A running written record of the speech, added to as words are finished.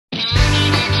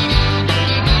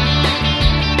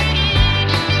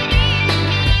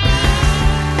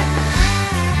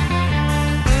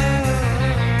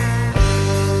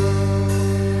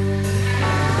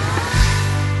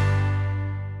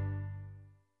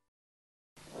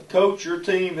Coach, your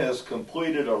team has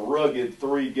completed a rugged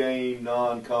 3-game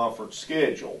non-conference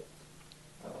schedule.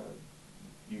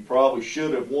 You probably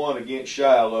should have won against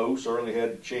Shiloh, certainly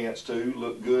had the chance to,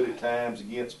 looked good at times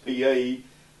against PA,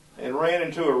 and ran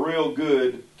into a real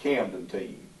good Camden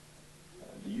team.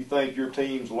 Do you think your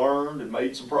team's learned and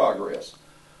made some progress?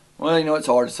 Well, it's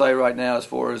hard to say right now as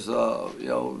far as where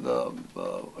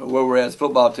we're at as a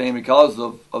football team because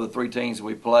of the 3 teams that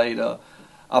we played.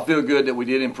 I feel good that we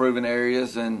did improve in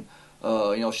areas, and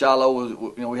Shiloh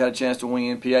was, we had a chance to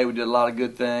win. PA, we did a lot of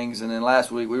good things, and then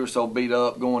last week we were so beat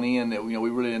up going in that we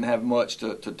really didn't have much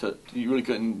to you really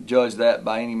couldn't judge that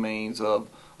by any means of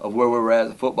where we were at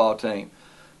as a football team.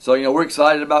 So we're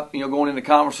excited about going into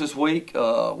conference this week.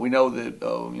 We know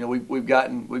that we've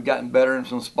gotten better in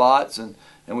some spots, and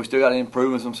we still got to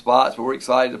improve in some spots. But we're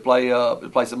excited to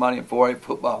play somebody in 4A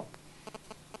football.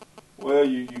 Well,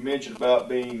 you mentioned about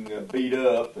being beat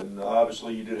up, and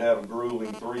obviously you did have a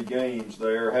grueling 3 games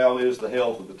there. How is the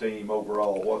health of the team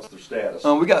overall? What's their status?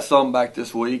 We got some back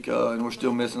this week, and we're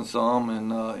still missing some,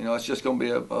 and it's just going to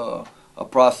be a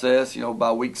process.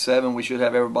 By week 7 we should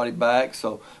have everybody back.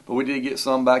 But we did get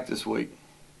some back this week.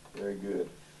 Very good.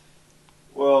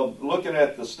 Well, looking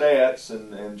at the stats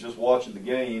and just watching the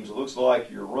games, it looks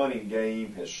like your running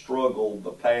game has struggled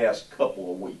the past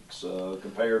couple of weeks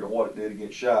compared to what it did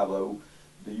against Shiloh.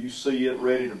 Do you see it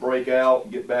ready to break out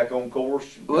and get back on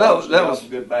course? Well, that was some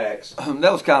good backs.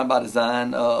 That was kind of by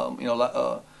design.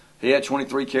 He had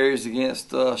 23 carries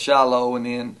against Shiloh, and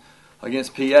then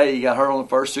against PA he got hurt on the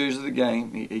first series of the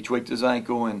game. He tweaked his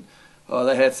ankle, and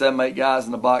they had 7, 8 guys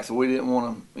in the box, so we didn't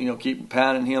want to, keep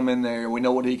pounding him in there. We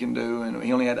know what he can do, and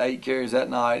he only had 8 carries that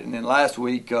night. And then last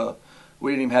week,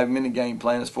 we didn't even have him in the game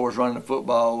plan as far as running the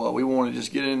football. We wanted to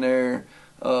just get in there.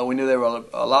 We knew they were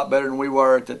a lot better than we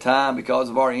were at the time because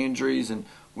of our injuries, and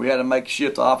we had to make a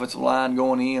shift the offensive line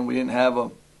going in. We didn't have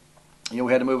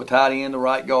we had to move a tight end to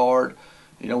right guard.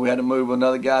 We had to move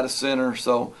another guy to center,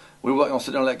 so we weren't going to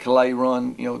sit there and let Calais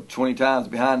run, 20 times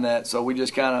behind that. So we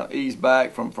just kind of eased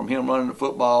back from him running the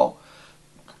football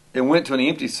and went to an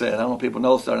empty set. I don't know if people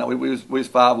noticed that. Now, we was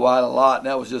 5 wide a lot, and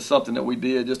that was just something that we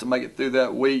did just to make it through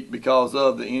that week because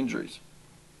of the injuries.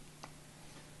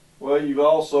 Well, you've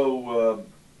also,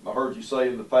 I heard you say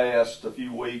in the past a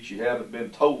few weeks, you haven't been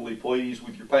totally pleased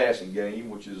with your passing game,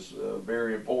 which is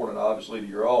very important, obviously, to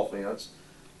your offense.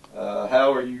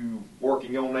 How are you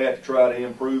working on that to try to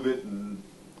improve it and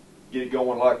get it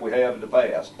going like we have in the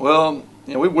past? Well,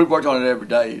 we've worked on it every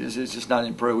day. It's just not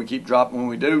improved. We keep dropping. When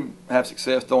we do have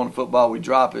success throwing the football, we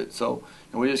drop it. So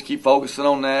we just keep focusing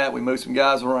on that. We move some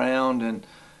guys around, and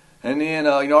then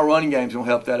our running game's gonna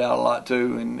help that out a lot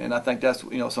too. And I think that's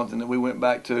something that we went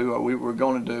back to, or we were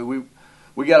going to do.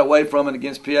 We got away from it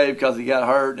against PA because he got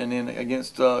hurt, and then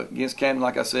against Camden,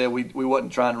 like I said, we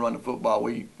wasn't trying to run the football.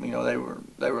 They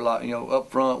were like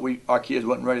up front. Our kids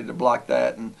wasn't ready to block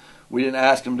that, and we didn't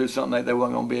ask them to do something that they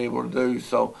weren't going to be able to do.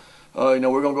 So, we're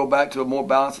going to go back to a more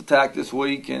balanced attack this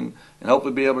week and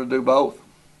hopefully be able to do both.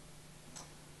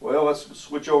 Well, let's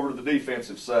switch over to the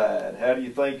defensive side. How do you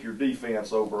think your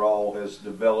defense overall has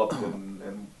developed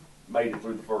and made it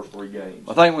through the first 3 games?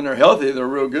 I think when they're healthy, they're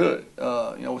real good.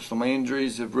 With some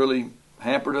injuries have really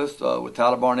hampered us, with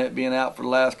Tyler Barnett being out for the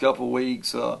last couple of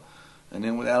weeks, and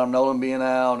then with Adam Nolan being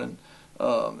out, and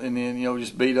then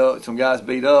just beat up. Some guys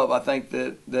beat up. I think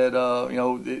that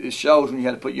it shows when you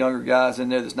had to put younger guys in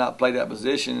there that's not played that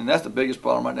position, and that's the biggest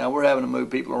problem right now. We're having to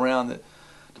move people around to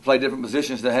play different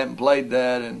positions that haven't played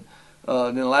that. And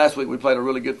then last week we played a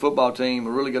really good football team,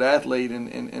 a really good athlete,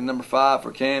 in number 5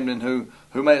 for Camden,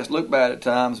 who made us look bad at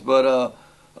times. But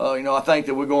I think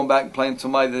that we're going back and playing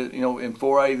somebody that in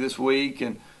 4A this week,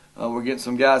 and we're getting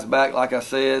some guys back, like I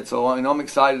said. So I'm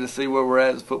excited to see where we're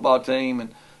at as a football team,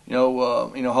 and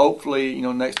hopefully,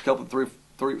 next couple of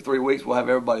three weeks we'll have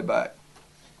everybody back.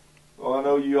 Well, I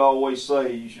know you always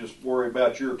say you just worry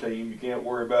about your team. You can't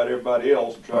worry about everybody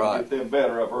else and try to get them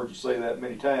better. I've heard you say that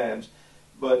many times.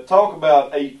 But talk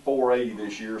about 8-4A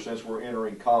this year since we're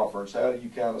entering conference. How do you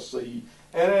kind of see,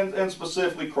 and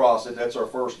specifically Crossett, that's our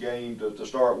first game to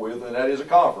start with, and that is a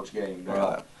conference game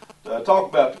now. Right. Talk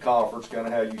about the conference, kind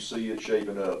of how you see it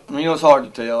shaping up. It's hard to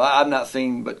tell. I've not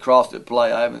seen but Crossett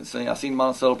play. I've seen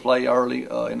Monticello play early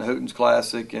in the Hootens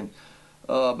Classic,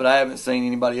 but I haven't seen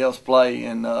anybody else play.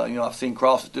 And I've seen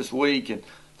Crossett this week, and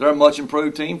they're a much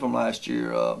improved team from last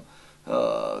year.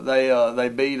 They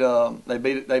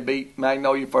beat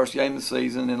Magnolia first game of the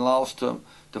season, and lost to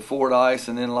Fordyce,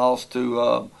 and then lost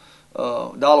to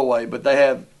Dollaway. But they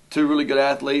have 2 really good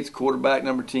athletes, quarterback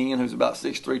number 10, who's about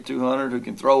 6'3", 200, who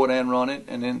can throw it and run it,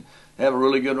 and then they have a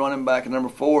really good running back at number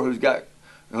 4 who's got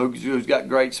who's got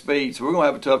great speed. So we're going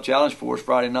to have a tough challenge for us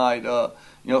Friday night,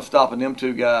 stopping them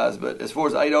two guys. But as far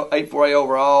as 8-4A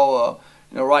overall,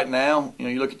 right now,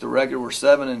 you look at the record, we're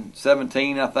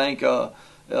 7-17, I think,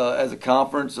 as a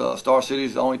conference. Star City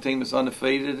is the only team that's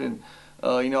undefeated, and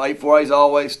 8-4A is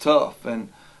always tough. And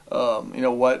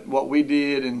what we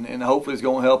did, and hopefully it's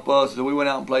going to help us, is that we went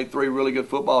out and played 3 really good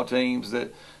football teams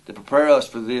that prepare us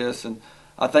for this. And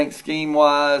I think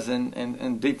scheme-wise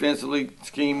and defensively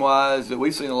scheme-wise that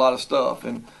we've seen a lot of stuff.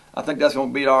 And I think that's going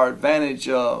to be our advantage,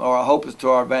 or I hope it's to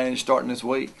our advantage starting this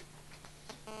week.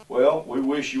 Well, we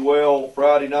wish you well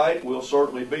Friday night. We'll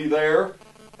certainly be there,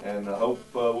 and I hope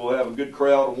we'll have a good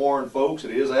crowd of Warren folks.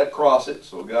 It is at Crossett,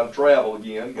 so we've got to travel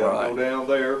again. Got to go down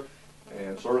there,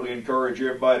 and certainly encourage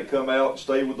everybody to come out and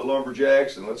stay with the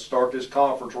Lumberjacks, and let's start this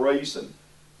conference race and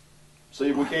see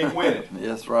if we can't win it.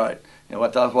 That's right.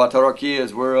 What I told our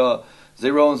kids, we're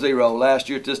 0-0. Last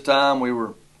year at this time, we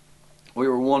were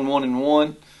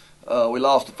 1-1-1. We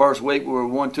lost the first week. We were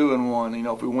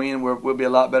 1-2-1. If we win, we'll be a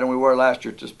lot better than we were last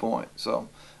year at this point. So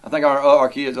I think our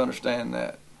kids understand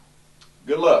that.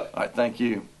 Good luck. All right, thank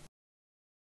you.